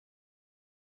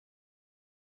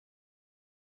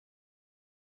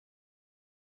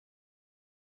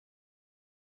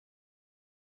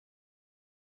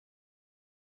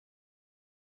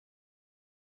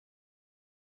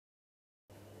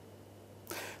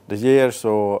The year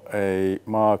saw a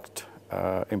marked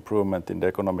improvement in the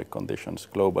economic conditions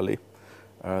globally.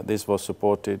 This was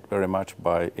supported very much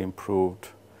by improved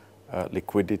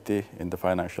liquidity in the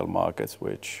financial markets,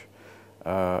 which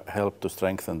helped to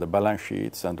strengthen the balance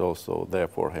sheets and also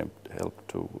therefore helped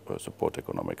to support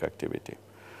economic activity.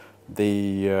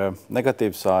 The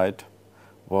negative side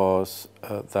was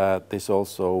that this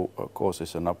also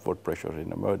causes an upward pressure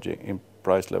in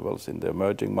price levels in the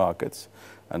emerging markets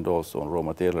and also on raw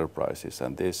material prices.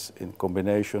 And this, in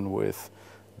combination with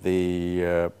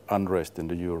the unrest in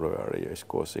the euro area, is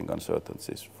causing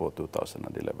uncertainties for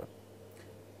 2011.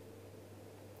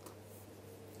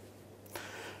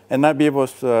 NIB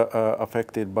was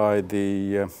affected by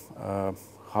the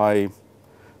high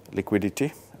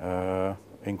liquidity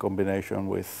in combination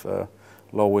with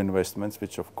low investments,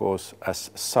 which of course as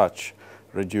such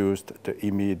reduced the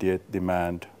immediate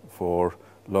demand for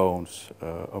loans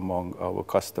among our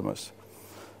customers.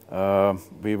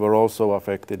 We were also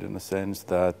affected in the sense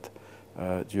that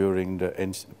during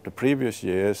the previous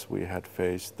years we had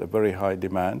faced a very high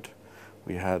demand.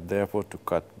 We had therefore to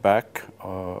cut back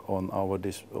on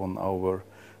our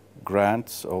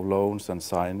grants of loans and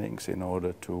signings in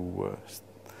order to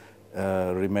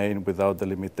remain without the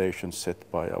limitations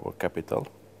set by our capital.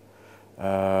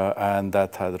 And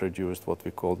that had reduced what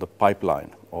we call the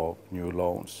pipeline of new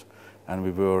loans. And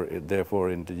we were therefore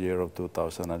in the year of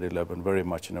 2011 very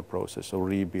much in a process of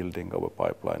rebuilding our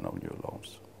pipeline of new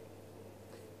loans.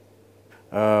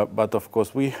 But of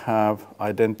course we have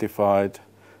identified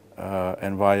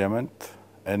environment,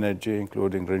 energy,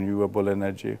 including renewable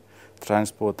energy,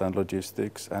 transport and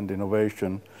logistics, and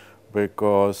innovation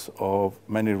because of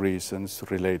many reasons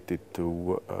related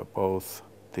to both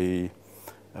the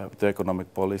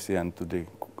economic policy and to the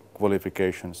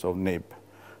qualifications of NIB.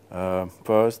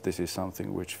 First, this is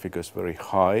something which figures very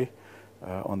high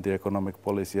on the economic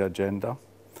policy agenda.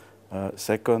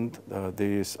 Second,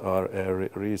 these are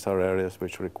areas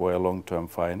which require long-term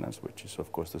finance, which is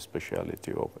of course the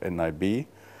speciality of NIB.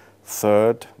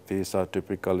 Third, these are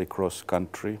typically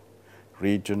cross-country,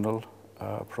 regional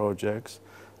projects.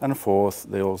 And fourth,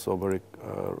 they also very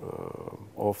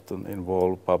often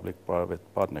involve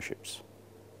public-private partnerships.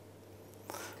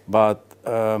 But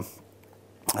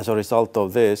as a result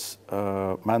of this,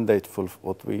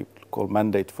 what we call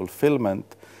mandate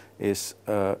fulfillment is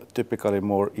typically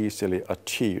more easily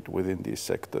achieved within these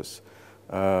sectors.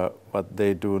 But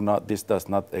this does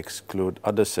not exclude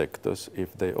other sectors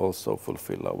if they also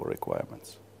fulfill our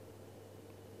requirements.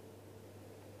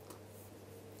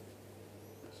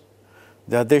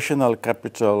 The additional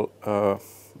capital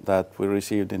that we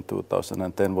received in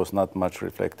 2010 was not much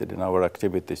reflected in our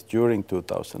activities during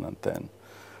 2010.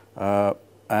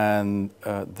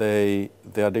 The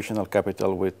additional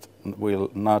capital will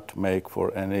not make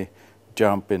for any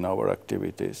jump in our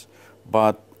activities,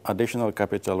 but additional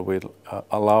capital will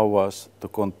allow us to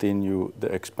continue the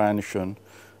expansion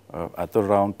at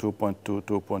around 2.2,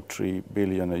 2.3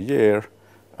 billion a year,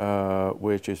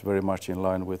 which is very much in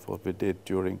line with what we did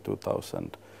during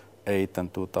 2008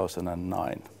 and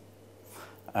 2009.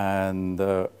 And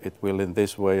it will in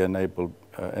this way enable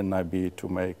NIB to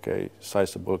make a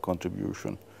sizable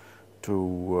contribution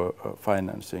to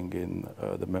financing in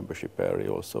the membership area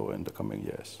also in the coming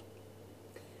years.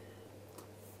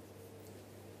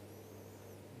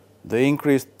 The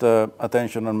increased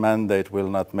attention on mandate will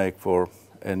not make for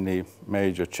any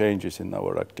major changes in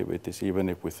our activities, even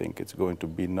if we think it's going to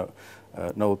be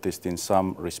noticed in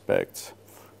some respects.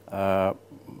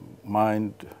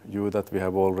 Mind you that we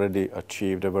have already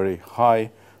achieved a very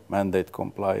high mandate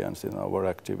compliance in our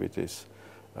activities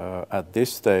at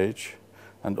this stage,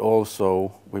 and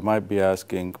also we might be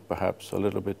asking perhaps a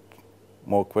little bit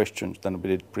more questions than we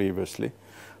did previously,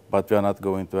 but we are not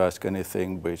going to ask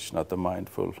anything which not a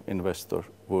mindful investor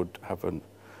would have an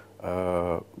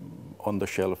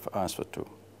on-the-shelf answer to.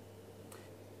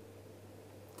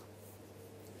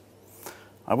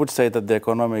 I would say that the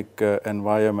economic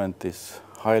environment is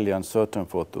highly uncertain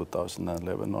for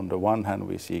 2011. On the one hand,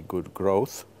 we see good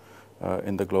growth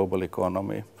in the global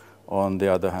economy. On the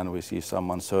other hand, we see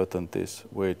some uncertainties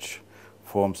which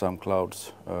form some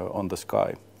clouds on the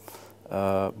sky.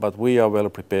 But we are well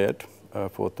prepared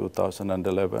for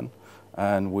 2011,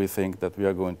 and we think that we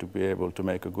are going to be able to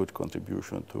make a good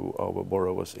contribution to our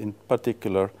borrowers, in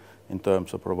particular in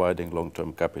terms of providing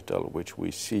long-term capital, which we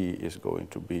see is going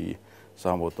to be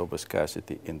somewhat of a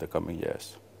scarcity in the coming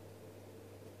years.